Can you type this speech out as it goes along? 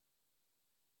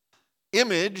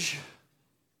Image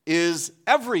is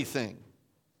everything.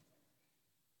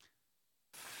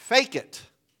 Fake it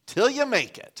till you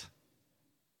make it.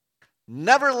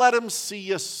 Never let them see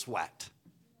you sweat.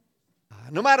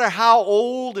 No matter how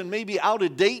old and maybe out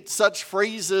of date such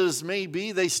phrases may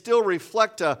be, they still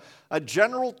reflect a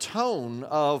general tone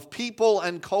of people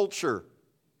and culture.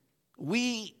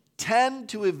 We tend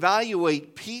to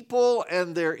evaluate people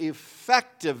and their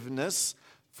effectiveness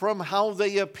from how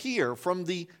they appear, from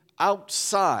the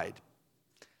outside.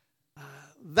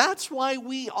 That's why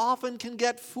we often can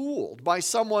get fooled by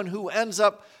someone who ends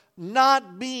up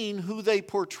not being who they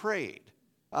portrayed.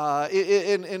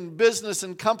 In business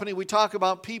and company, we talk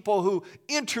about people who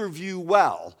interview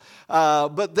well,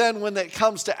 but then when it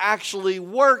comes to actually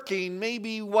working,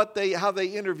 maybe how they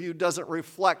interview doesn't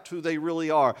reflect who they really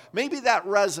are. Maybe that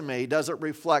resume doesn't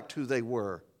reflect who they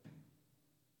were.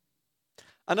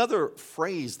 Another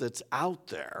phrase that's out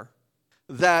there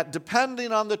that,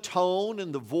 depending on the tone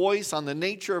and the voice, on the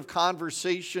nature of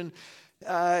conversation,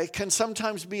 can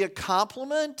sometimes be a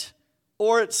compliment,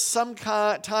 or it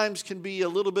sometimes can be a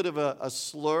little bit of a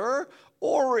slur,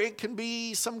 or it can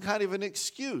be some kind of an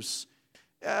excuse.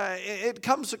 It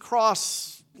comes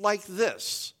across like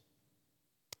this.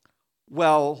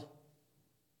 Well,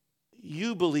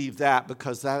 you believe that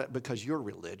because you're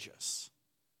religious.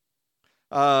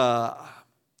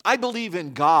 I believe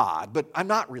in God, but I'm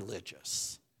not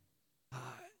religious.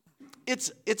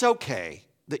 It's okay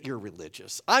that you're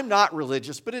religious. I'm not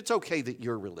religious, but it's okay that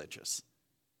you're religious.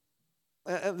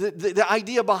 The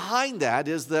idea behind that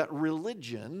is that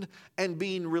religion and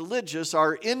being religious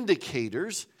are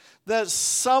indicators that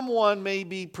someone may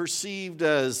be perceived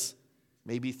as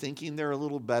maybe thinking they're a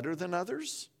little better than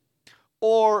others.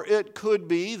 Or it could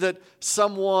be that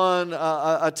someone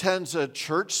attends a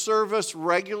church service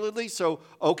regularly, so,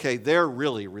 okay, they're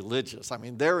really religious. I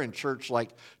mean, they're in church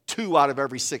like 2 out of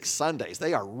every 6 Sundays.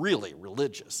 They are really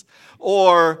religious.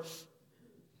 Or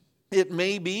it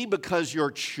may be because you're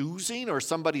choosing, or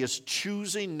somebody is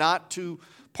choosing not to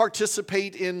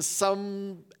participate in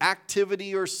some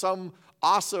activity or some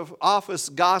office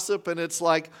gossip, and it's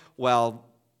like, well,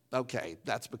 okay,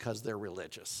 that's because they're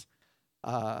religious.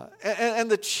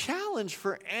 And the challenge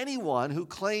for anyone who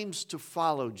claims to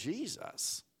follow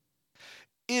Jesus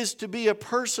is to be a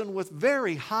person with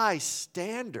very high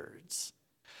standards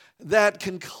that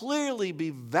can clearly be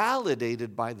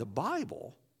validated by the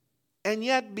Bible and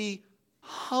yet be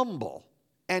humble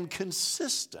and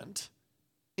consistent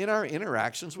in our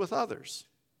interactions with others.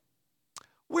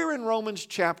 We're in Romans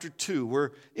chapter 2. We're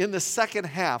in the second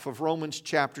half of Romans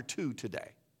chapter 2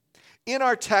 today. In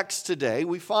our text today,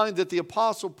 we find that the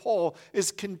Apostle Paul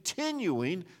is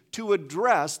continuing to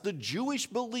address the Jewish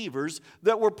believers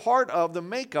that were part of the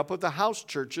makeup of the house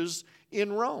churches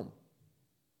in Rome.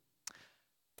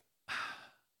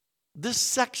 This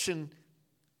section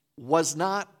was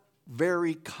not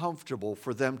very comfortable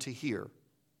for them to hear.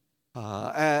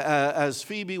 As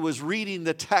Phoebe was reading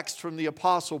the text from the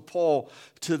Apostle Paul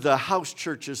to the house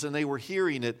churches and they were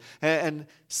hearing it, and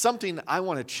something I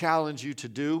want to challenge you to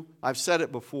do, I've said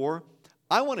it before,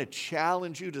 I want to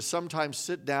challenge you to sometimes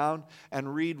sit down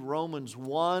and read Romans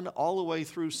 1 all the way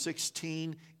through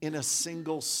 16 in a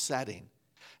single setting.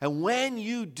 And when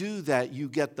you do that, you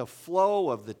get the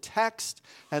flow of the text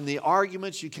and the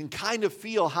arguments. You can kind of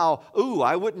feel how,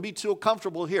 I wouldn't be too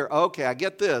comfortable here. Okay, I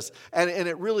get this. And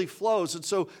it really flows. And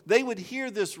so they would hear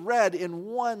this read in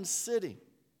one sitting.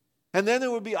 And then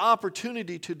there would be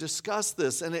opportunity to discuss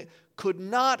this. And it could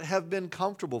not have been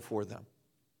comfortable for them.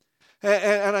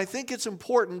 And I think it's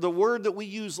important, the word that we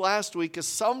used last week is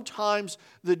sometimes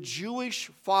the Jewish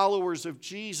followers of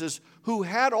Jesus who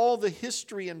had all the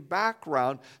history and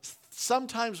background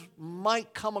sometimes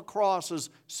might come across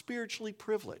as spiritually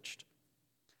privileged.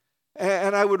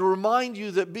 And I would remind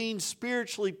you that being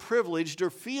spiritually privileged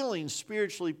or feeling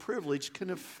spiritually privileged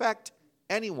can affect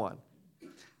anyone.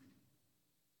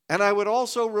 And I would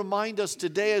also remind us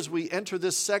today as we enter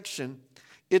this section,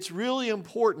 it's really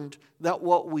important that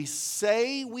what we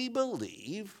say we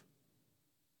believe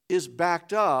is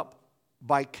backed up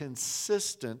by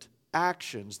consistent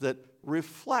actions that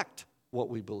reflect what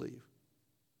we believe.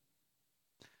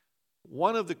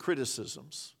 One of the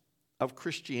criticisms of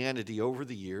Christianity over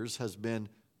the years has been,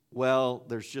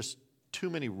 there's just too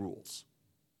many rules.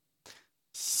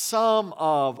 Some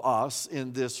of us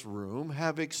in this room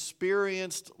have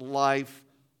experienced life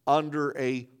under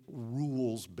a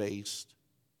rules-based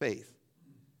faith.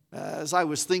 As I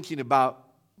was thinking about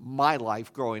my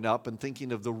life growing up and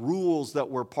thinking of the rules that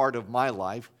were part of my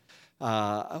life,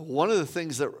 one of the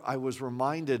things that I was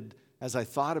reminded as I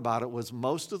thought about it was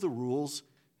most of the rules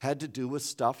had to do with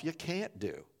stuff you can't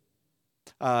do.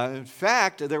 In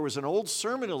fact, there was an old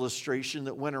sermon illustration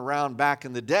that went around back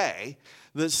in the day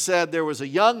that said there was a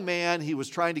young man, he was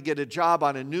trying to get a job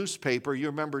on a newspaper. You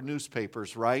remember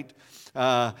newspapers, right?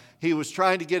 He was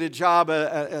trying to get a job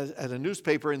at a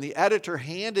newspaper, and the editor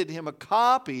handed him a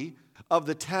copy of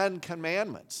the 10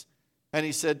 Commandments. And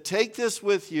he said, take this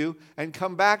with you and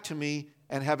come back to me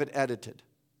and have it edited.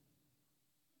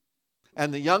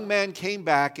 And the young man came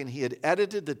back, and he had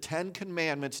edited the 10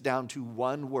 Commandments down to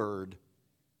one word: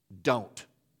 don't.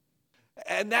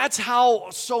 And that's how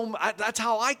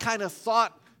I kind of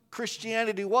thought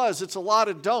Christianity was. It's a lot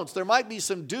of don'ts. There might be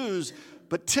some do's,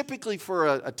 but typically for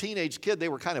a teenage kid, they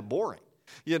were kind of boring.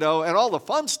 And all the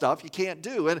fun stuff you can't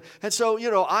do. And so,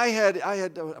 I had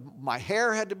my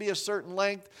hair had to be a certain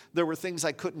length. There were things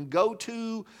I couldn't go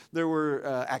to. There were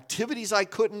activities I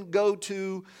couldn't go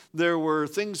to. There were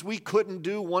things we couldn't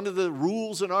do. One of the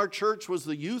rules in our church was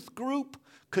the youth group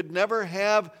could never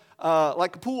have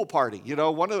like a pool party.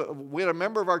 We had a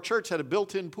member of our church had a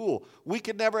built-in pool. We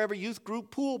could never have a youth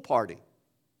group pool party.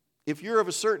 If you're of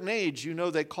a certain age,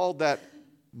 they called that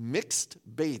mixed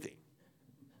bathing.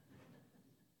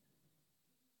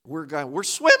 We're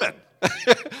swimming.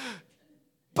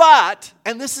 But,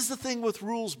 and this is the thing with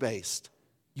rules-based,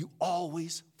 you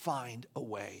always find a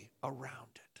way around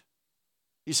it.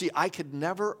 You see, I could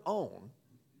never own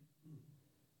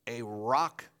a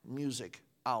rock music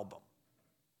album.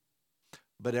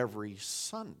 But every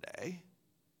Sunday,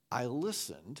 I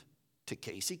listened to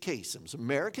Casey Kasem's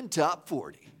American Top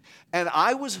 40. And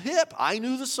I was hip. I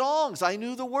knew the songs. I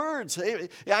knew the words.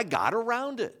 I got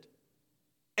around it.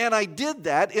 And I did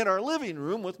that in our living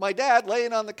room with my dad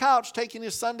laying on the couch taking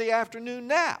his Sunday afternoon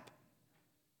nap.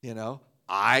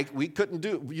 We couldn't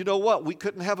do, we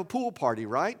couldn't have a pool party,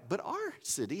 right? But our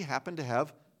city happened to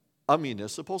have a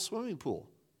municipal swimming pool.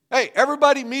 Hey,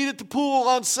 everybody meet at the pool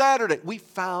on Saturday. We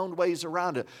found ways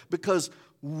around it because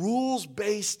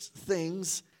rules-based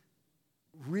things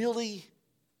really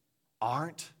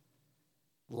aren't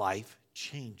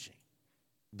life-changing.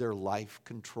 They're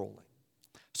life-controlling.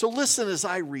 So listen as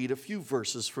I read a few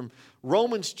verses from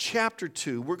Romans chapter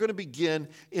 2. We're going to begin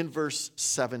in verse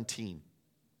 17.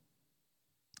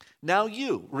 Now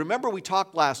you, remember we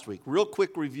talked last week, real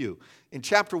quick review. In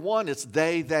chapter 1, it's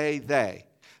they.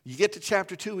 You get to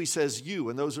chapter 2, he says you,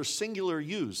 and those are singular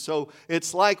yous. So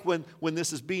it's like when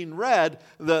this is being read,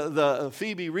 the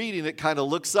Phoebe reading it kind of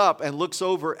looks up and looks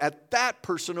over at that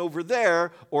person over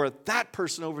there or at that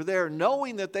person over there,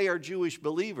 knowing that they are Jewish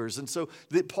believers. And so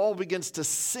Paul begins to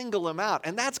single them out,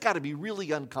 and that's got to be really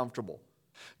uncomfortable.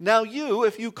 Now you,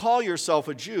 if you call yourself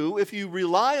a Jew, if you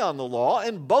rely on the law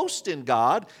and boast in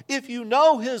God, if you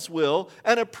know His will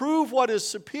and approve what is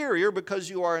superior because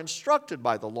you are instructed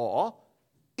by the law,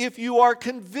 if you are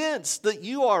convinced that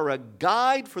you are a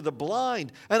guide for the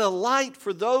blind and a light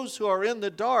for those who are in the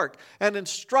dark, an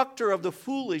instructor of the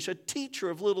foolish, a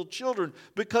teacher of little children,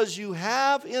 because you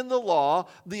have in the law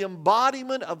the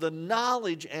embodiment of the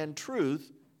knowledge and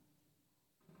truth,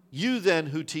 you then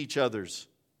who teach others,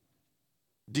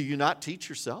 do you not teach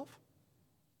yourself?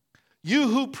 You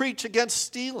who preach against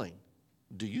stealing,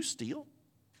 do you steal?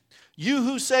 You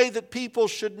who say that people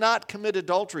should not commit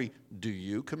adultery, do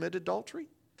you commit adultery?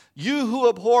 You who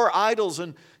abhor idols,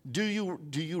 and do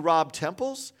you rob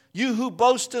temples? You who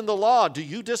boast in the law, do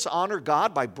you dishonor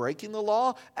God by breaking the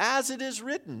law? As it is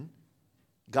written,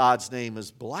 God's name is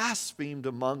blasphemed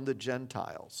among the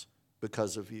Gentiles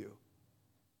because of you.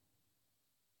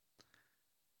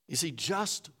 You see,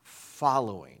 just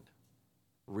following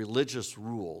religious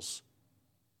rules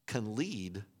can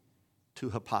lead to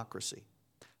hypocrisy.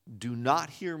 Do not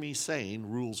hear me saying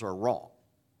rules are wrong.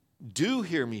 Do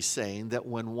hear me saying that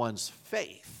when one's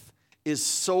faith is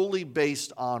solely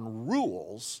based on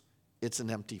rules, it's an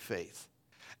empty faith.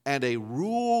 And a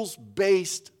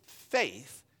rules-based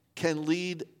faith can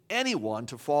lead anyone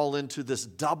to fall into this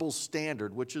double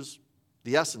standard, which is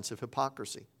the essence of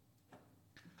hypocrisy.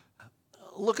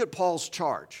 Look at Paul's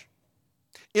charge.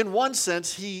 In one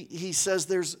sense, he says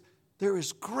there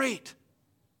is great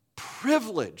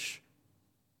privilege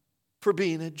for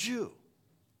being a Jew.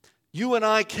 You and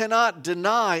I cannot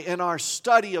deny in our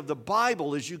study of the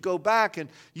Bible, as you go back and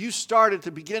you start at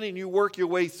the beginning, you work your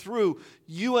way through,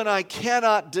 you and I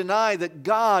cannot deny that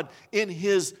God, in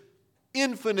His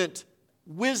infinite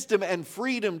wisdom and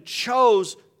freedom,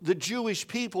 chose the Jewish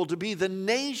people to be the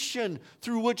nation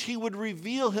through which He would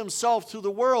reveal Himself to the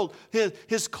world.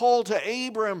 His call to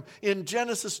Abram in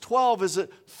Genesis 12 is that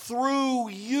through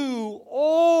you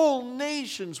all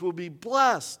nations will be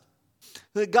blessed.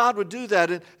 That God would do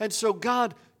that. And so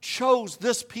God chose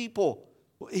this people.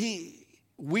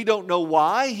 We don't know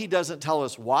why. He doesn't tell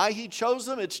us why he chose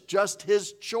them. It's just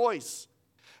his choice.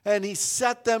 And he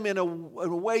set them in a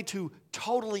way to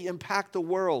totally impact the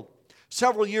world.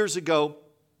 Several years ago,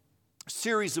 a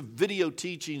series of video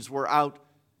teachings were out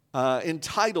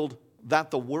entitled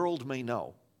That the World May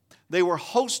Know. They were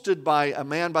hosted by a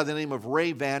man by the name of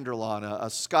Ray Vander Laan, a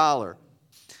scholar.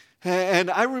 And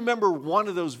I remember one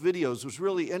of those videos was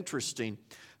really interesting.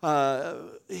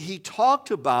 He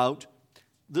talked about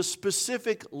the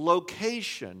specific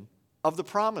location of the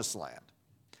Promised Land.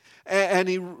 And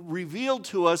he revealed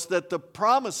to us that the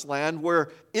Promised Land,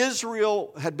 where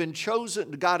Israel had been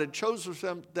chosen, God had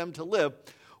chosen them to live,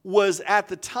 was at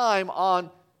the time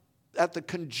at the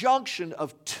conjunction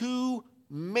of two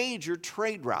major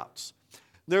trade routes.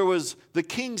 There was the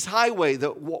King's Highway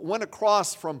that went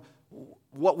across from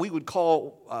what we would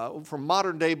call from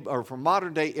modern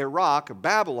day Iraq or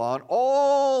Babylon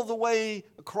all the way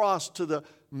across to the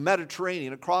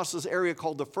Mediterranean, across this area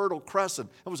called the Fertile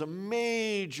Crescent. It was a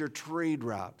major trade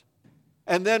route.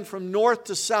 And then from north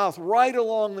to south, right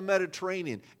along the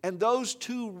Mediterranean. And those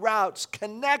two routes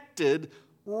connected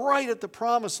right at the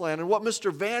Promised Land. And what Mr.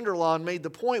 Vander Laan made the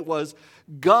point was,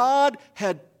 God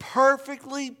had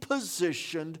perfectly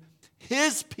positioned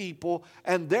his people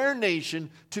and their nation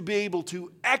to be able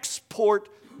to export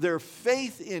their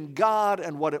faith in God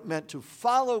and what it meant to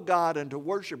follow God and to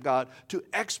worship God, to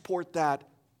export that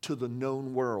to the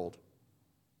known world.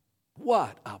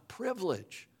 What a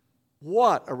privilege.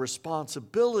 What a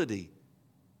responsibility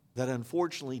that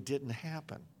unfortunately didn't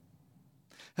happen.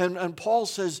 And Paul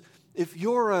says, if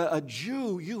you're a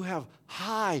Jew, you have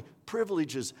high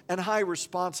privileges and high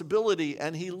responsibility.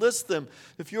 And he lists them.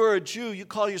 If you're a Jew, you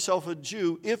call yourself a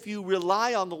Jew. If you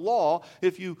rely on the law,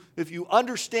 if you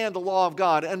understand the law of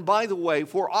God. And by the way,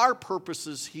 for our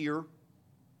purposes here,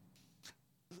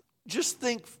 just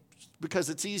think, because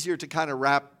it's easier to kind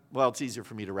of it's easier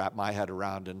for me to wrap my head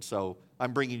around. And so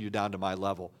I'm bringing you down to my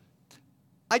level.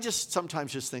 I just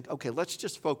sometimes just think, okay, let's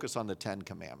just focus on the 10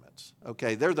 Commandments.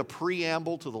 Okay, they're the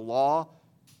preamble to the law.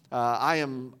 I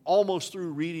am almost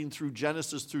through reading through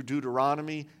Genesis through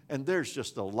Deuteronomy, and there's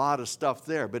just a lot of stuff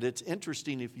there. But it's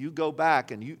interesting if you go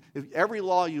back and if every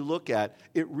law you look at,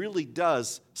 it really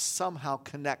does somehow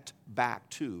connect back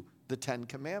to the 10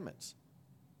 Commandments.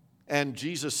 And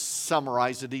Jesus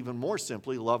summarized it even more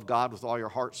simply: love God with all your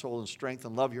heart, soul, and strength,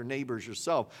 and love your neighbors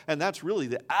yourself. And that's really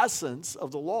the essence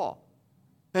of the law.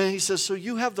 And he says, so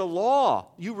you have the law.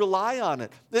 You rely on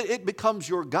it. It becomes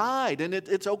your guide, and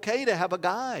it's okay to have a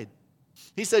guide.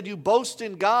 He said you boast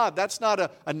in God. That's not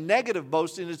a negative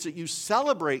boasting. It's that you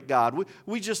celebrate God.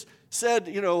 We just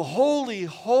said, holy,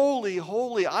 holy,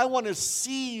 holy. I want to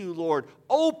see you, Lord.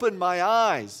 Open my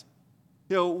eyes.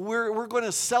 We're going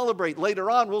to celebrate.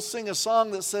 Later on, we'll sing a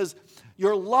song that says,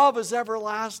 your love is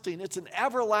everlasting. It's an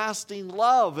everlasting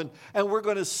love. And we're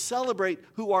going to celebrate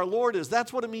who our Lord is.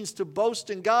 That's what it means to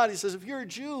boast in God. He says, if you're a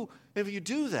Jew, if you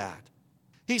do that,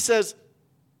 he says,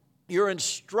 you're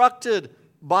instructed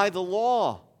by the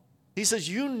law. He says,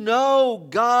 you know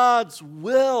God's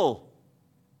will.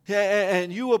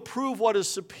 And you approve what is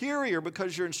superior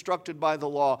because you're instructed by the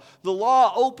law. The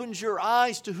law opens your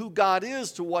eyes to who God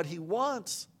is, to what he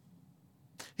wants.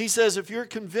 He says, if you're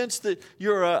convinced that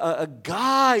you're a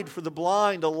guide for the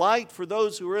blind, a light for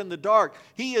those who are in the dark,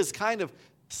 he is kind of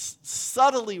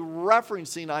subtly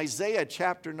referencing Isaiah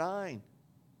chapter 9.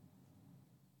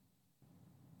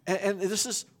 And this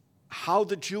is how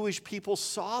the Jewish people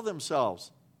saw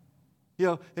themselves.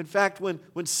 In fact,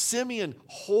 when Simeon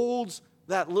holds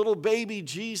that little baby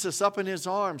Jesus up in his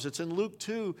arms, it's in Luke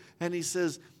 2, and he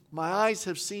says, my eyes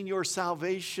have seen your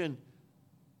salvation,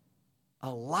 a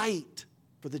light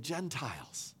for the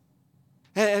Gentiles.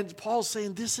 And Paul's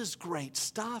saying, this is great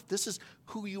stuff. This is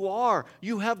who you are.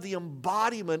 You have the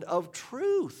embodiment of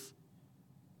truth.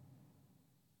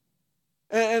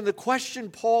 And the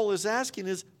question Paul is asking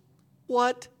is,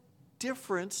 what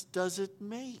difference does it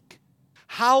make?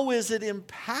 How is it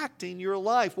impacting your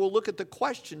life? We'll look at the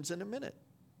questions in a minute.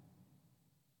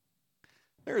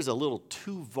 There is a little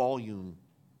 2-volume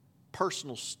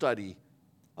personal study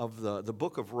of the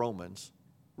book of Romans,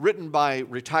 written by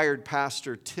retired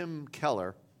pastor Tim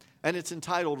Keller, and it's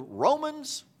entitled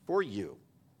Romans for You.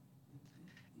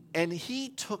 And he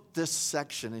took this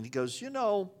section and he goes,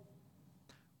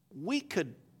 we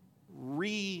could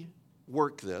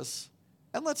rework this,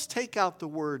 and let's take out the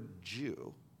word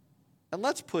Jew, and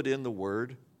let's put in the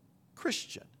word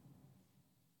Christian.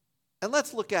 And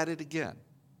let's look at it again.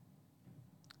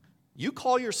 You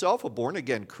call yourself a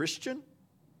born-again Christian,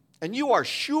 and you are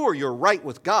sure you're right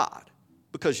with God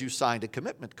because you signed a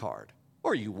commitment card.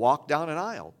 or you walked down an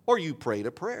aisle, or you prayed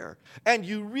a prayer, and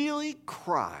you really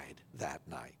cried that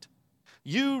night.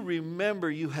 You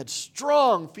remember you had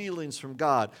strong feelings from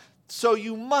God, so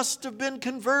you must have been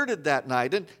converted that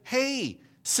night. And hey,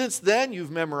 since then you've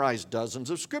memorized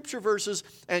dozens of scripture verses,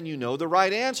 and you know the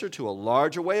right answer to a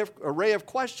large array of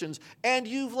questions, and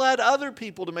you've led other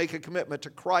people to make a commitment to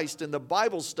Christ in the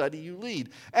Bible study you lead,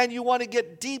 and you want to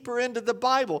get deeper into the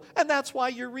Bible, and that's why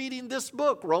you're reading this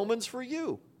book, Romans for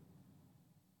You.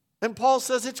 And Paul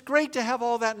says it's great to have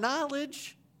all that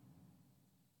knowledge,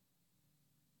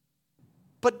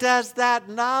 but does that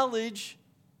knowledge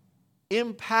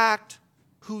impact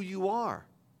who you are?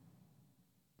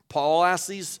 Paul asks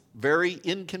these very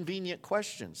inconvenient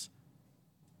questions.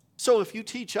 So if you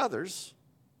teach others,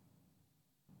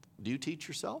 do you teach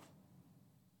yourself?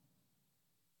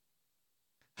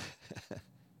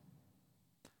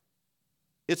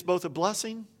 It's both a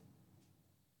blessing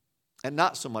and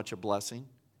not so much a blessing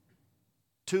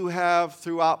to have,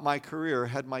 throughout my career,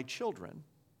 had my children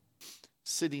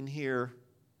sitting here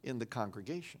in the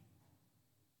congregation.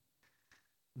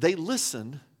 They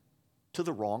listen to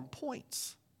the wrong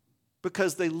points,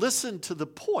 because they listen to the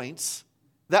points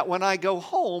that when I go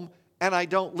home and I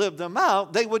don't live them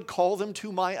out, they would call them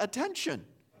to my attention.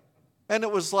 And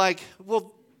it was like,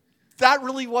 well, that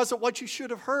really wasn't what you should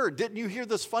have heard. Didn't you hear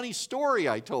this funny story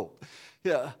I told?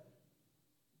 Yeah.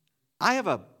 I have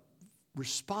a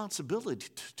responsibility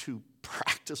to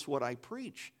practice what I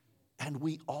preach, and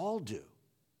we all do.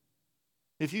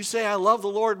 If you say, I love the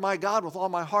Lord my God with all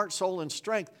my heart, soul, and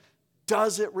strength,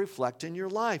 does it reflect in your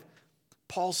life?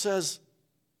 Paul says,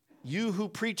 you who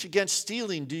preach against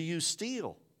stealing, do you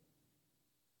steal?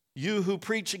 You who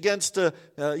preach against,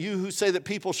 you who say that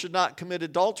people should not commit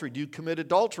adultery, do you commit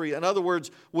adultery? In other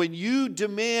words, when you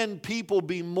demand people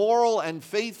be moral and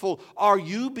faithful, are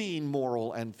you being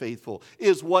moral and faithful?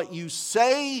 Is what you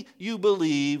say you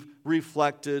believe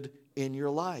reflected in your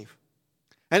life?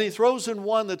 And he throws in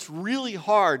one that's really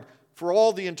hard for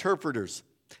all the interpreters.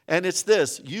 And it's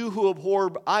this: you who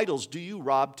abhor idols, do you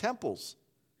rob temples?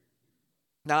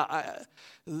 Now,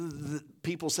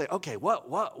 people say, okay,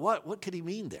 what could he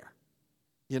mean there?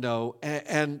 You know,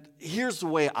 and here's the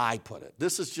way I put it.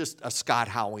 This is just a Scott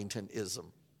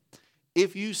Howington-ism.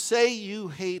 If you say you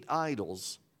hate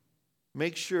idols,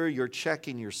 make sure you're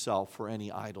checking yourself for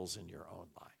any idols in your own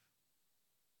life.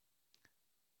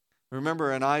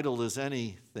 Remember, an idol is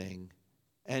anything,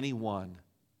 anyone,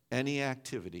 any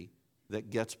activity that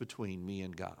gets between me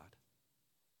and God.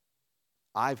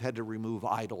 I've had to remove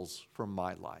idols from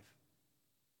my life.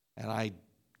 And I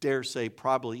dare say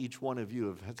probably each one of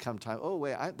you have come time, oh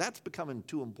wait, that's becoming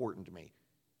too important to me.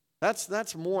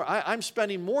 That's more, I'm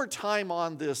spending more time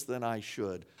on this than I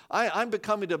should. I'm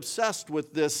becoming obsessed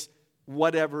with this,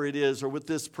 whatever it is, or with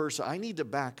this person. I need to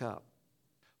back up.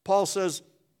 Paul says,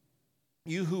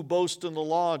 you who boast in the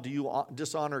law, do you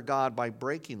dishonor God by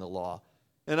breaking the law?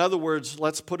 In other words,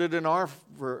 let's put it in our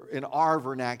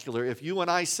vernacular. If you and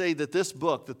I say that this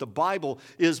book, that the Bible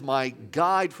is my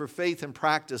guide for faith and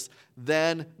practice,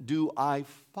 then do I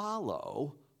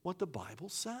follow what the Bible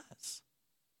says?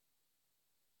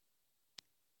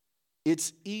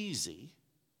 It's easy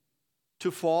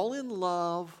to fall in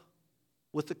love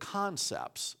with the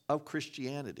concepts of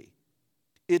Christianity.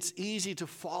 It's easy to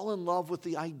fall in love with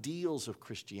the ideals of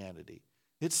Christianity.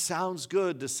 It sounds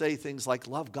good to say things like,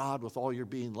 love God with all your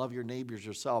being, love your neighbors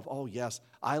yourself. Oh, yes,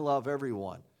 I love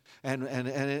everyone. And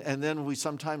then we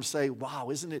sometimes say, wow,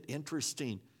 isn't it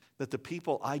interesting that the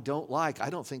people I don't like,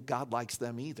 I don't think God likes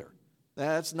them either.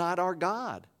 That's not our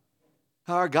God.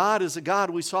 Our God is a God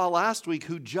we saw last week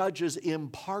who judges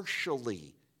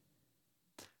impartially.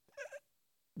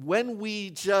 When we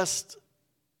just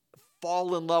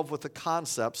fall in love with the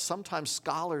concepts, sometimes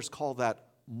scholars call that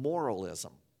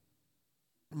moralism.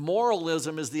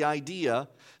 Moralism is the idea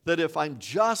that if I'm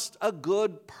just a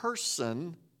good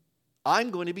person, I'm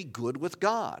going to be good with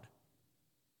God.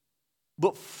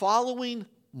 But following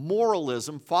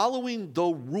moralism, following the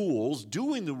rules,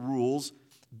 doing the rules,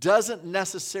 doesn't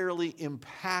necessarily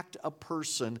impact a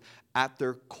person at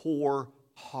their core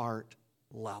heart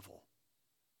level.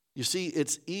 You see,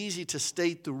 it's easy to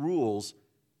state the rules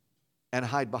and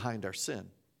hide behind our sin.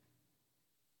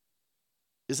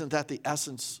 Isn't that the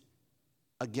essence,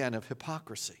 again, of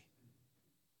hypocrisy?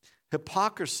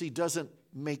 Hypocrisy doesn't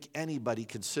make anybody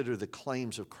consider the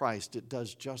claims of Christ. It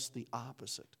does just the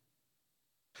opposite.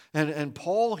 And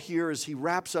Paul here, as he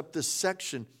wraps up this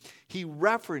section, he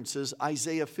references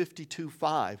Isaiah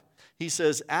 52:5. He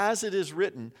says, as it is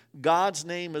written, God's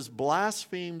name is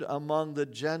blasphemed among the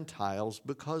Gentiles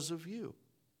because of you.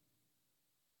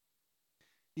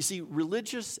 You see,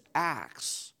 religious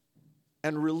acts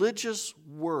and religious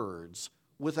words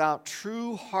without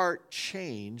true heart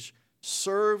change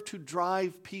serve to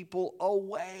drive people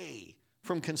away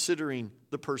from considering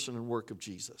the person and work of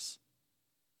Jesus.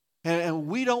 And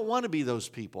we don't want to be those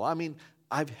people. I mean,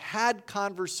 I've had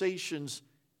conversations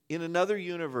in another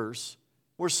universe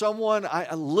where someone,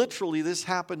 literally this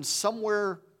happened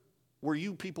somewhere where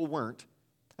you people weren't,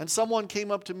 and someone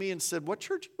came up to me and said, "What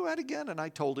church are you at again?" And I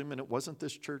told him, and it wasn't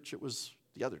this church, it was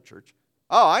the other church.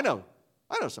 "Oh, I know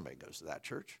somebody goes to that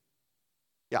church."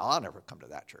 "Yeah, I'll never come to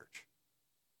that church."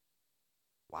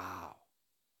 Wow.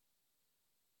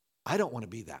 I don't want to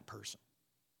be that person.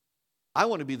 I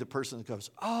want to be the person that goes,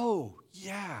 "Oh,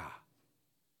 yeah.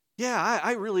 Yeah,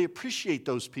 I really appreciate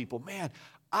those people. Man,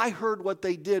 I heard what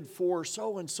they did for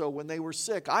so-and-so when they were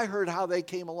sick. I heard how they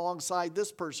came alongside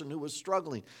this person who was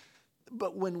struggling."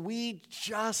 But when we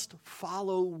just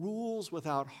follow rules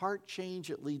without heart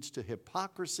change, it leads to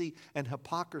hypocrisy, and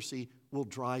hypocrisy will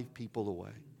drive people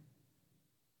away.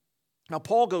 Now,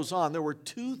 Paul goes on. There were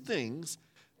two things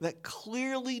that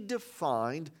clearly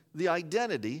defined the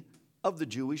identity of the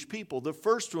Jewish people. The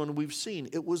first one we've seen,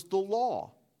 it was the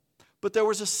law. But there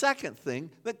was a second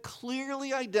thing that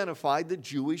clearly identified the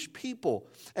Jewish people,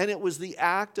 and it was the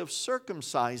act of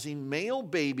circumcising male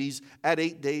babies at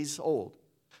 8 days old.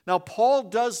 Now, Paul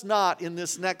does not, in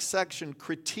this next section,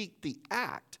 critique the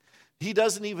act. He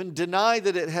doesn't even deny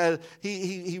that it had,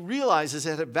 he realizes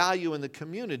it had value in the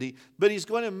community, but he's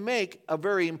going to make a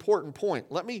very important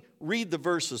point. Let me read the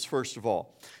verses first of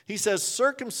all. He says,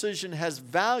 "Circumcision has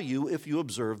value if you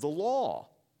observe the law.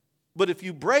 But if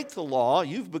you break the law,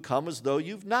 you've become as though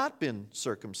you've not been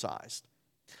circumcised.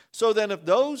 So then if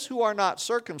those who are not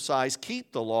circumcised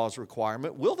keep the law's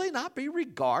requirement, will they not be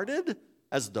regarded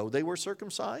as though they were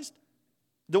circumcised?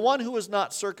 The one who is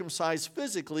not circumcised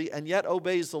physically and yet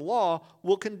obeys the law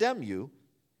will condemn you,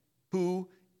 who,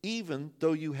 even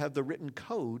though you have the written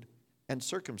code and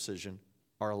circumcision,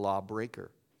 are a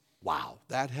lawbreaker." Wow,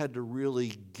 that had to really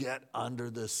get under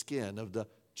the skin of the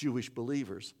Jewish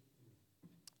believers.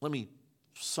 Let me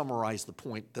summarize the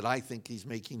point that I think he's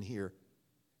making here.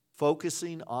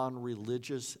 Focusing on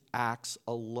religious acts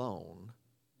alone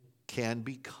can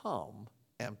become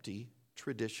empty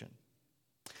tradition.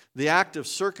 The act of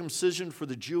circumcision for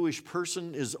the Jewish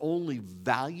person is only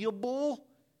valuable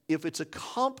if it's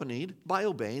accompanied by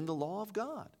obeying the law of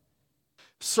God.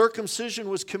 Circumcision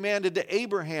was commanded to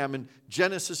Abraham in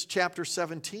Genesis chapter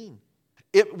 17.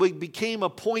 It became a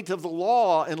point of the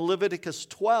law in Leviticus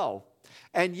 12.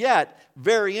 And yet,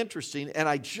 very interesting, and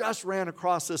I just ran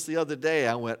across this the other day.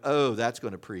 I went, "Oh, that's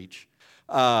going to preach."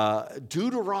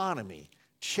 Deuteronomy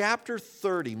chapter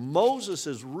 30, Moses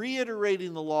is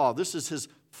reiterating the law. This is his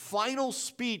final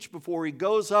speech before he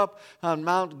goes up on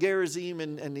Mount Gerizim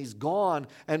and he's gone.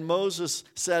 And Moses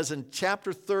says in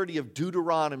chapter 30 of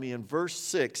Deuteronomy in verse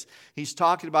 6, he's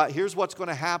talking about here's what's going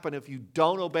to happen if you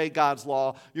don't obey God's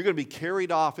law. You're going to be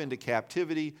carried off into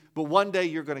captivity, but one day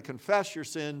you're going to confess your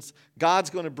sins. God's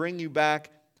going to bring you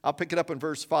back. I'll pick it up in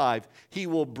verse 5. "He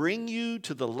will bring you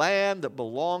to the land that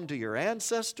belonged to your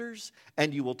ancestors,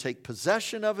 and you will take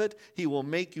possession of it. He will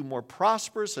make you more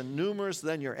prosperous and numerous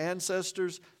than your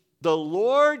ancestors. The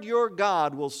Lord your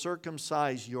God will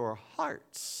circumcise your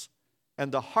hearts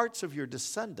and the hearts of your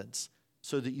descendants,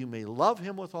 so that you may love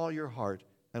him with all your heart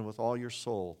and with all your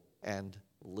soul and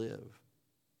live."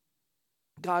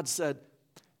 God said,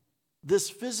 this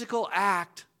physical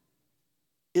act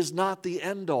is not the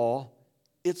end all.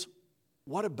 It's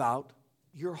what about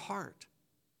your heart?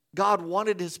 God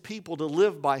wanted his people to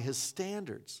live by his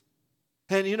standards.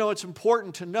 And it's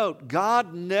important to note,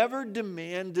 God never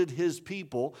demanded his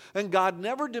people, and God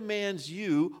never demands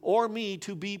you or me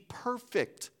to be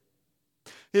perfect.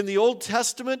 In the Old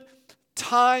Testament,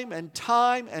 time and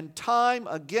time and time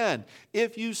again,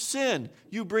 if you sin,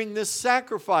 you bring this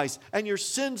sacrifice and your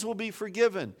sins will be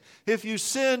forgiven. If you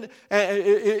sin,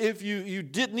 if you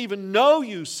didn't even know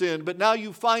you sinned, but now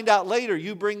you find out later,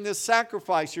 you bring this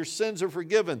sacrifice, your sins are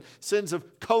forgiven. Sins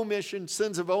of commission,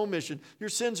 sins of omission, your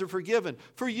sins are forgiven.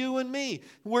 For you and me,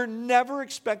 we're never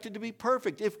expected to be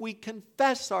perfect. If we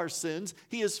confess our sins,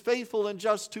 he is faithful and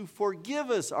just to forgive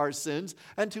us our sins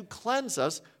and to cleanse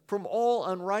us from all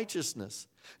unrighteousness.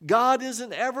 God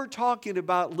isn't ever talking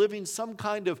about living some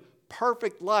kind of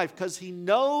perfect life, because he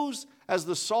knows, as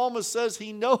the psalmist says,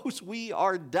 he knows we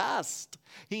are dust.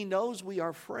 He knows we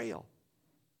are frail.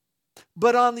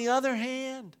 But on the other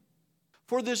hand,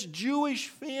 for this Jewish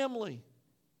family,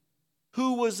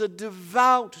 who was a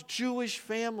devout Jewish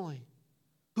family,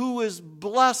 who is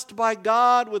blessed by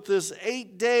God with this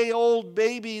 8-day-old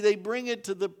baby, they bring it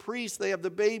to the priest, they have the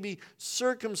baby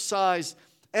circumcised,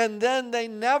 and then they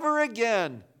never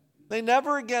again They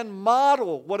never again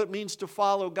model what it means to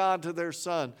follow God to their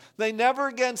son. They never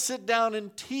again sit down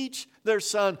and teach their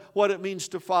son what it means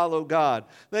to follow God.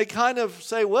 They kind of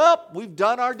say, well, we've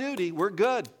done our duty, we're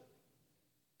good.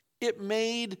 It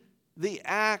made the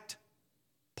act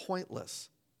pointless.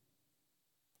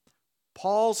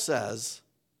 Paul says,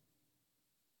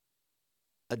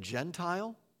 a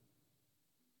Gentile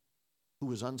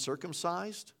who is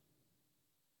uncircumcised,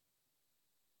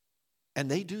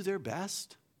 and they do their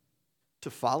best to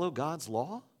follow God's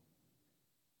law,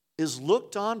 is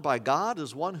looked on by God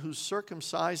as one who's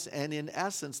circumcised, and in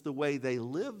essence, the way they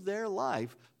live their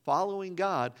life following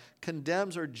God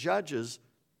condemns or judges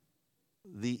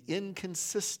the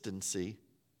inconsistency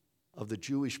of the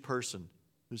Jewish person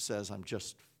who says,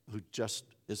 who just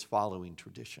is following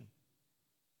tradition.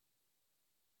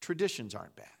 Traditions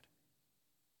aren't bad.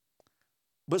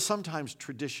 But sometimes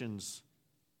traditions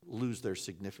lose their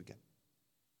significance.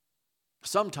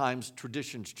 Sometimes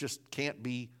traditions just can't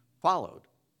be followed.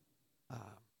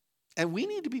 And we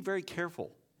need to be very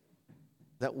careful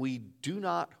that we do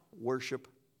not worship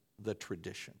the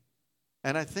tradition.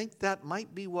 And I think that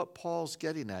might be what Paul's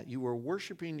getting at. You are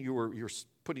worshiping, you're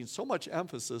putting so much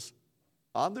emphasis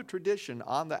on the tradition,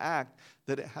 on the act,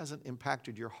 that it hasn't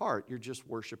impacted your heart. You're just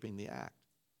worshiping the act.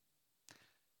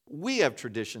 We have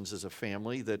traditions as a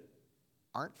family that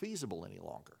aren't feasible any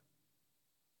longer.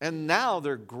 And now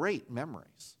they're great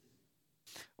memories.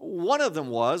 One of them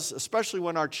was, especially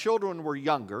when our children were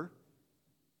younger,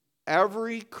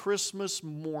 every Christmas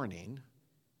morning,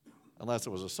 unless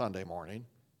it was a Sunday morning,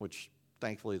 which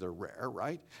thankfully they're rare,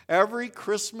 right? Every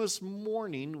Christmas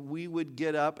morning we would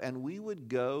get up and we would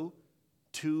go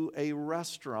to a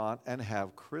restaurant and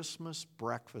have Christmas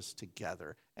breakfast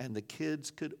together. And the kids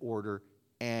could order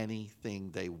anything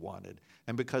they wanted.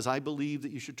 And because I believe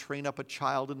that you should train up a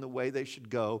child in the way they should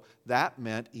go, that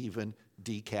meant even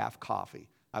decaf coffee.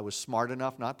 I was smart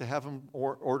enough not to have them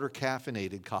order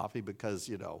caffeinated coffee because,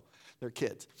 they're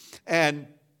kids. And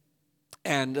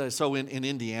so in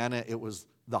Indiana, it was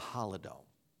the Holidome,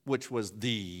 which was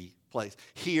the place.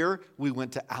 Here, we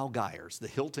went to Al Geyer's, the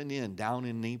Hilton Inn down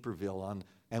in Naperville, and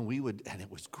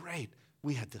it was great.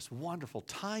 We had this wonderful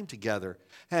time together.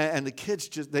 And the kids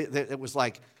it was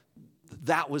like,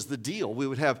 that was the deal. We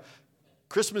would have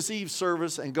Christmas Eve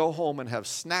service and go home and have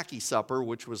snacky supper,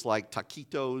 which was like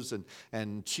taquitos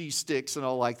and cheese sticks and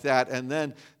all like that. And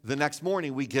then the next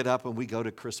morning we get up and we go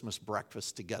to Christmas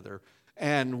breakfast together.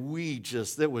 And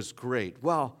it was great.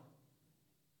 Well,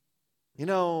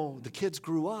 the kids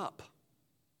grew up.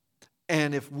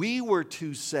 And if we were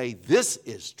to say, this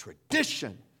is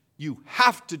tradition, you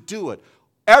have to do it.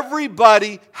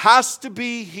 Everybody has to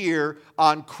be here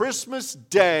on Christmas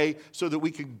Day so that we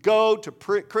can go to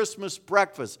Christmas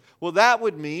breakfast. Well, that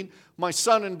would mean my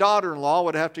son and daughter-in-law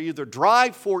would have to either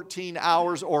drive 14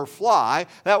 hours or fly.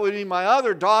 That would mean my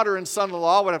other daughter and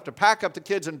son-in-law would have to pack up the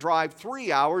kids and drive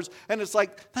 3 hours. And it's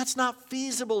like, that's not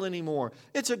feasible anymore.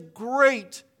 It's a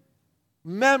great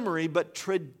memory, but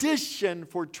tradition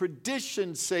for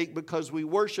tradition's sake, because we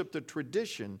worship the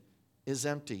tradition, is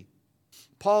empty.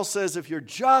 Paul says if you're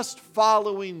just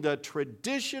following the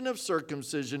tradition of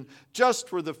circumcision, just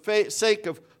for the sake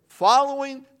of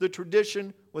following the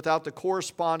tradition without the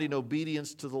corresponding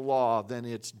obedience to the law, then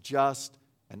it's just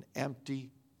an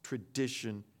empty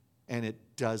tradition and it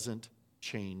doesn't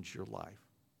change your life.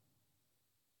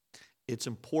 It's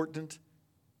important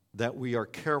that we are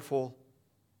careful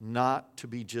not to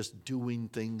be just doing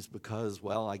things because,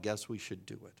 well, I guess we should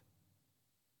do it.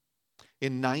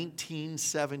 In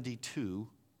 1972,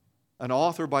 an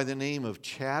author by the name of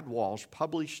Chad Walsh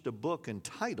published a book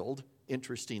entitled,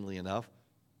 interestingly enough,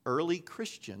 Early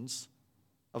Christians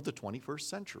of the 21st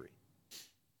Century.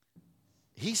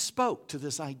 He spoke to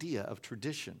this idea of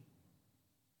tradition.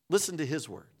 Listen to his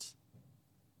words.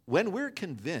 When we're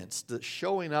convinced that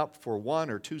showing up for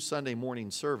 1 or 2 Sunday morning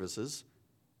services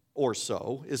or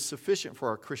so is sufficient for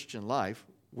our Christian life,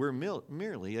 we're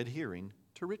merely adhering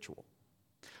to ritual.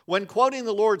 When quoting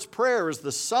the Lord's Prayer is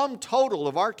the sum total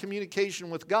of our communication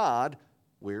with God,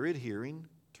 we're adhering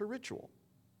to ritual.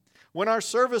 When our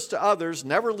service to others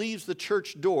never leaves the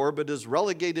church door but is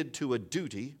relegated to a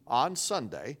duty on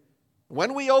Sunday,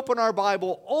 when we open our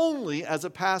Bible only as a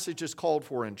passage is called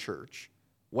for in church,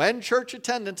 when church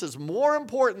attendance is more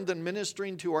important than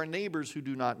ministering to our neighbors who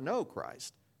do not know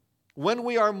Christ, when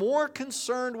we are more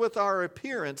concerned with our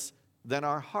appearance than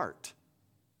our heart,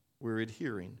 we're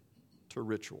adhering to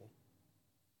ritual.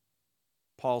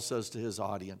 Paul says to his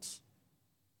audience,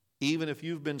 even if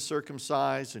you've been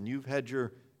circumcised and you've had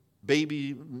your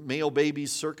male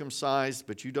babies circumcised,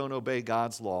 but you don't obey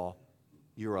God's law,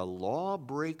 you're a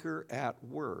lawbreaker at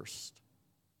worst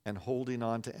and holding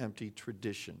on to empty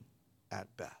tradition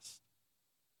at best.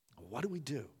 What do we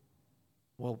do?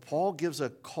 Well, Paul gives a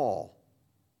call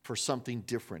for something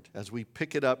different as we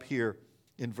pick it up here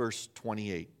in verse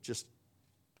 28. Just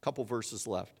a couple verses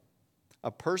left.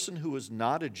 A person who is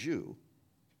not a Jew,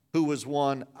 who is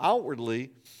one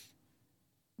outwardly,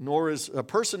 a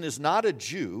person is not a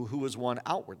Jew who is one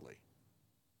outwardly,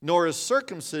 nor is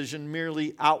circumcision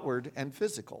merely outward and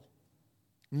physical.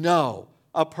 No,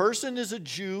 a person is a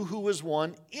Jew who is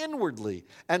one inwardly,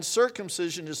 and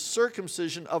circumcision is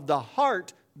circumcision of the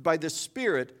heart by the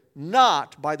Spirit,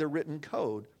 not by the written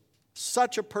code.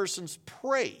 Such a person's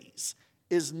praise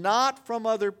is not from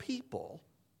other people,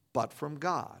 but from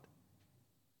God.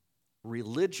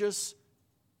 Religious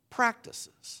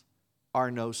practices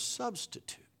are no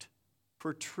substitute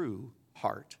for true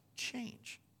heart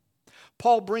change.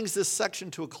 Paul brings this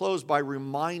section to a close by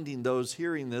reminding those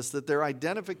hearing this that their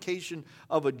identification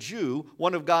of a Jew,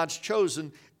 one of God's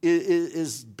chosen,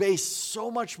 is based so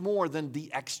much more than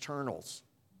the externals.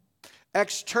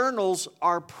 Externals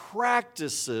are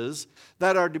practices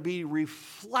that are to be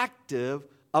reflective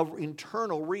of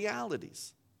internal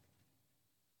realities.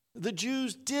 The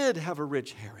Jews did have a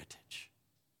rich heritage.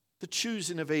 The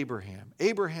choosing of Abraham,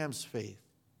 Abraham's faith,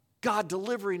 God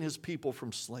delivering his people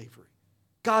from slavery,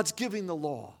 God's giving the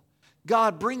law,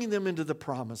 God bringing them into the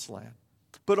promised land.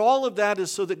 But all of that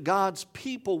is so that God's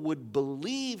people would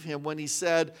believe him when he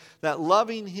said that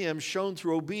loving him shown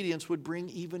through obedience would bring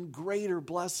even greater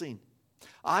blessing.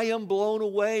 I am blown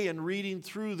away in reading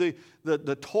through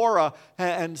the Torah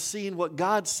and seeing what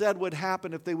God said would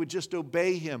happen if they would just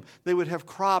obey him. They would have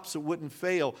crops that wouldn't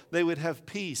fail. They would have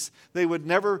peace. They would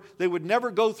never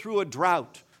go through a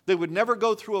drought. They would never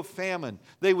go through a famine.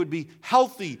 They would be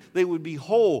healthy. They would be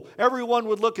whole. Everyone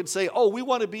would look and say, oh, we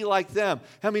want to be like them.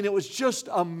 I mean, it was just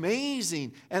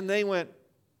amazing. And they went,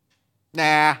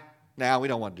 nah, we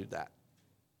don't want to do that.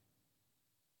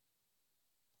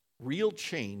 Real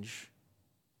change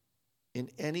in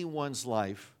anyone's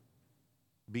life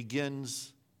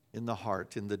begins in the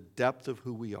heart, in the depth of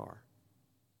who we are.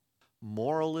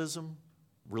 Moralism,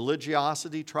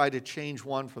 religiosity try to change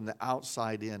one from the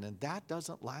outside in, and that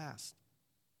doesn't last.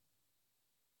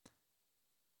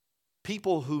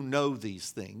 People who know these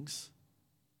things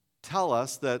tell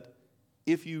us that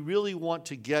if you really want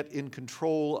to get in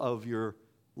control of your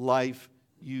life,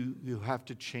 you have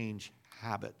to change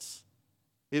habits.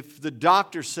 If the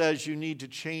doctor says you need to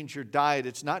change your diet,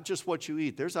 it's not just what you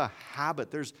eat. There's a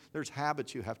habit. There's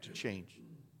habits you have to change.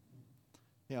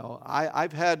 You know,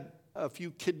 I've had a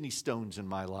few kidney stones in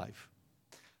my life.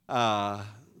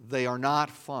 They are not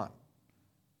fun.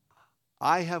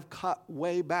 I have cut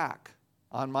way back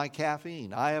on my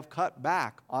caffeine. I have cut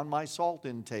back on my salt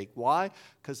intake. Why?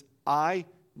 Because I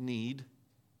need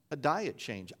a diet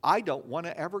change. I don't want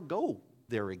to ever go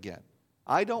there again.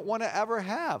 I don't want to ever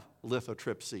have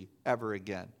lithotripsy ever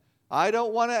again. I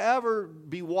don't want to ever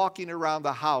be walking around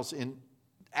the house in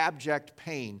abject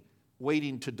pain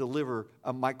waiting to deliver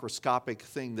a microscopic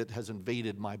thing that has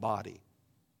invaded my body.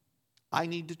 I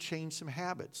need to change some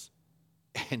habits,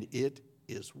 and it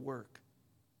is work.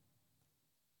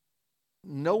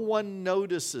 No one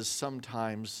notices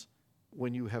sometimes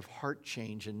when you have heart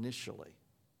change initially.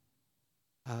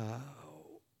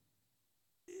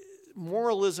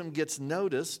 Moralism gets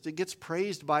noticed, it gets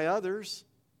praised by others,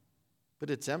 but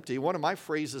it's empty. One of my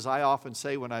phrases I often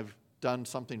say when I've done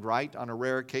something right on a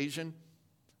rare occasion,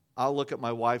 I'll look at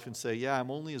my wife and say, yeah, I'm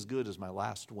only as good as my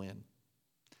last win.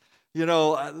 You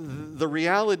know, the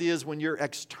reality is when you're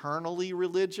externally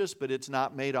religious, but it's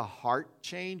not made a heart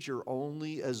change, you're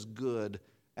only as good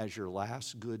as your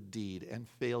last good deed, and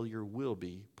failure will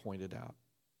be pointed out.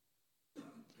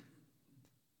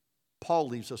 Paul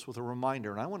leaves us with a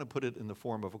reminder, and I want to put it in the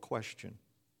form of a question.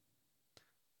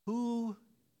 Who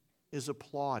is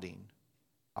applauding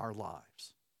our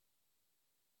lives?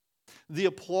 The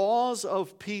applause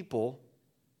of people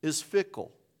is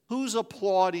fickle. Who's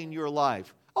applauding your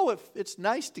life? Oh, it's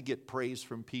nice to get praise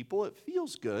from people. It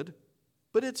feels good,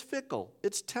 but it's fickle.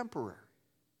 It's temporary.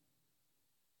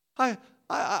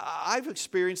 I've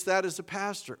experienced that as a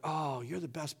pastor. Oh, you're the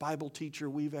best Bible teacher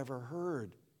we've ever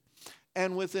heard.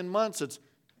 And within months, it's,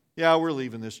 yeah, we're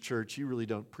leaving this church. You really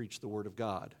don't preach the Word of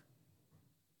God.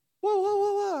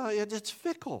 Whoa. It's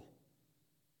fickle.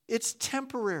 It's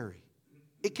temporary.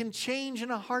 It can change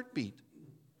in a heartbeat.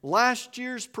 Last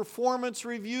year's performance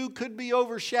review could be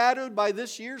overshadowed by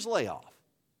this year's layoff.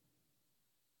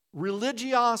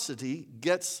 Religiosity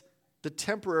gets the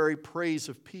temporary praise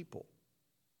of people.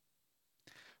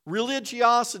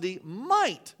 Religiosity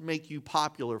might make you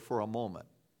popular for a moment.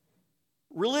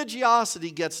 Religiosity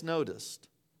gets noticed.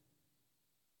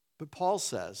 But Paul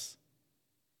says,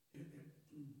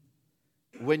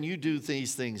 when you do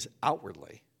these things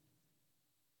outwardly,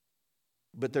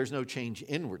 but there's no change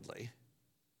inwardly,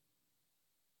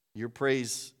 your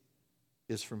praise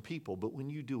is from people. But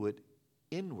when you do it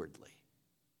inwardly,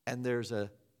 and there's a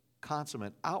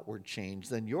consummate outward change,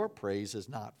 then your praise is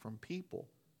not from people,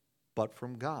 but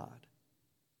from God,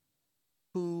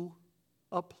 who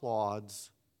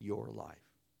applauds your life.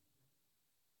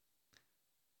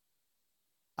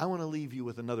 I want to leave you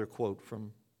with another quote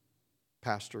from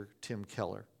Pastor Tim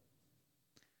Keller.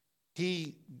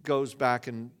 He goes back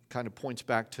and kind of points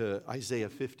back to Isaiah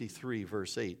 53,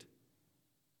 verse 8.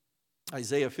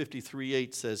 Isaiah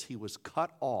 53:8 says, he was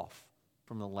cut off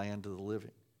from the land of the living.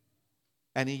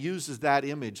 And he uses that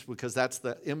image because that's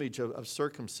the image of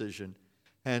circumcision.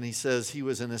 And he says he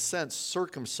was, in a sense,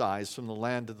 circumcised from the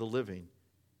land of the living.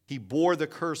 He bore the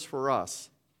curse for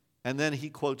us. And then he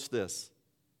quotes this.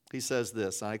 He says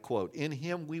this, and I quote, in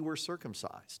him we were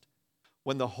circumcised.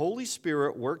 When the Holy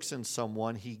Spirit works in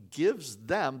someone, he gives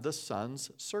them the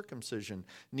Son's circumcision.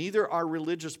 Neither our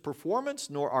religious performance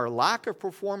nor our lack of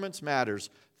performance matters.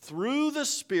 Through the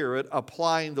Spirit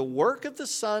applying the work of the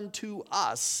Son to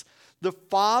us, the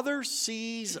Father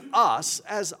sees us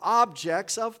as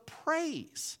objects of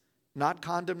praise, not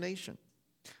condemnation.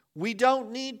 We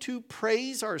don't need to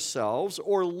praise ourselves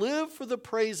or live for the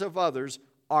praise of others.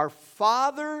 Our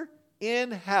Father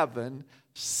in heaven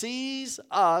sees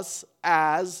us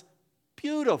as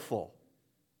beautiful.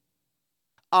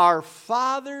 Our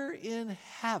Father in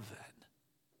heaven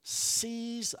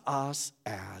sees us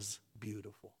as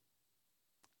beautiful.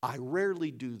 I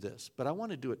rarely do this, but I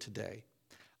want to do it today.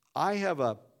 I have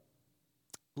a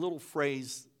little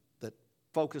phrase that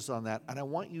focuses on that, and I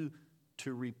want you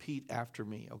to repeat after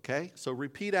me, okay? So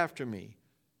repeat after me.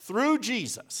 Through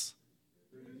Jesus,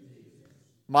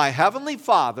 my Heavenly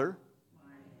Father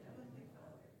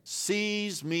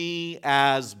sees me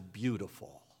as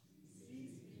beautiful.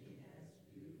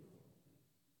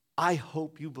 I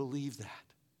hope you believe that.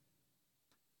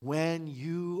 When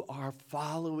you are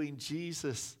following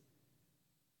Jesus,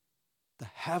 the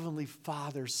Heavenly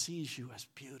Father sees you as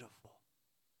beautiful.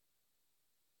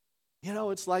 You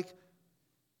know, it's like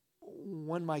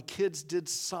when my kids did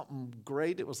something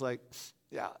great, it was like,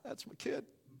 yeah, that's my kid.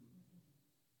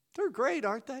 They're great,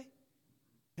 aren't they?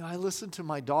 You know, I listen to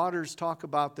my daughters talk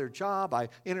about their job. I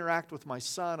interact with my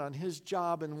son on his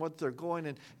job and what they're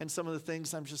going and some of the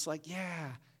things. I'm just like, yeah,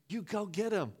 you go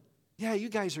get them. Yeah, you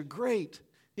guys are great.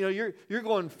 You know, you're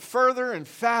going further and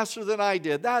faster than I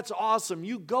did. That's awesome.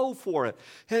 You go for it.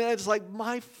 And it's like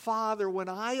my Father, when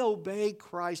I obey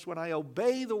Christ, when I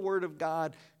obey the Word of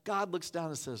God, God looks down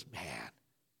and says, man,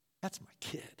 that's my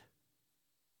kid.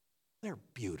 They're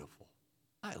beautiful.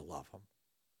 I love them.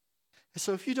 And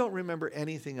so if you don't remember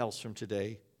anything else from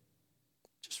today,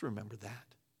 just remember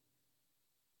that.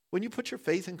 When you put your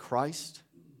faith in Christ,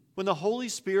 when the Holy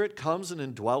Spirit comes and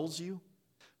indwells you,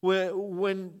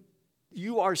 when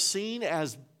you are seen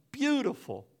as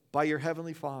beautiful by your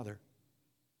Heavenly Father,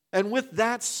 and with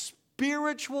that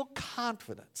spiritual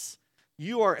confidence,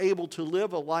 you are able to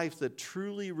live a life that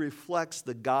truly reflects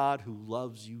the God who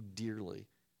loves you dearly.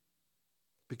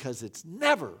 Because it's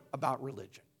never about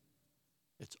religion.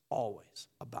 It's always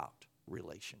about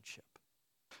relationship.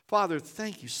 Father,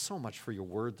 thank you so much for your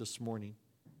word this morning.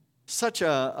 Such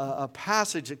a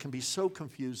passage that can be so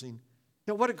confusing.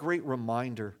 You know, what a great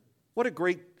reminder. What a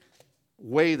great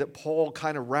way that Paul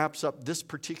kind of wraps up this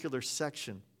particular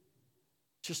section.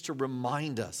 Just to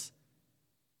remind us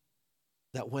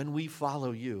that when we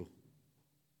follow you,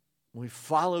 when we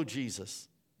follow Jesus,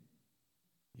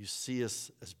 you see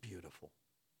us as beautiful.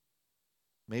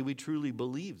 May we truly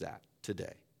believe that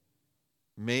today.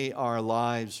 May our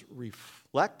lives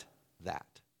reflect that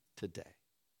today.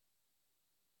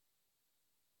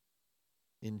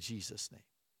 In Jesus'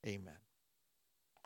 name, amen.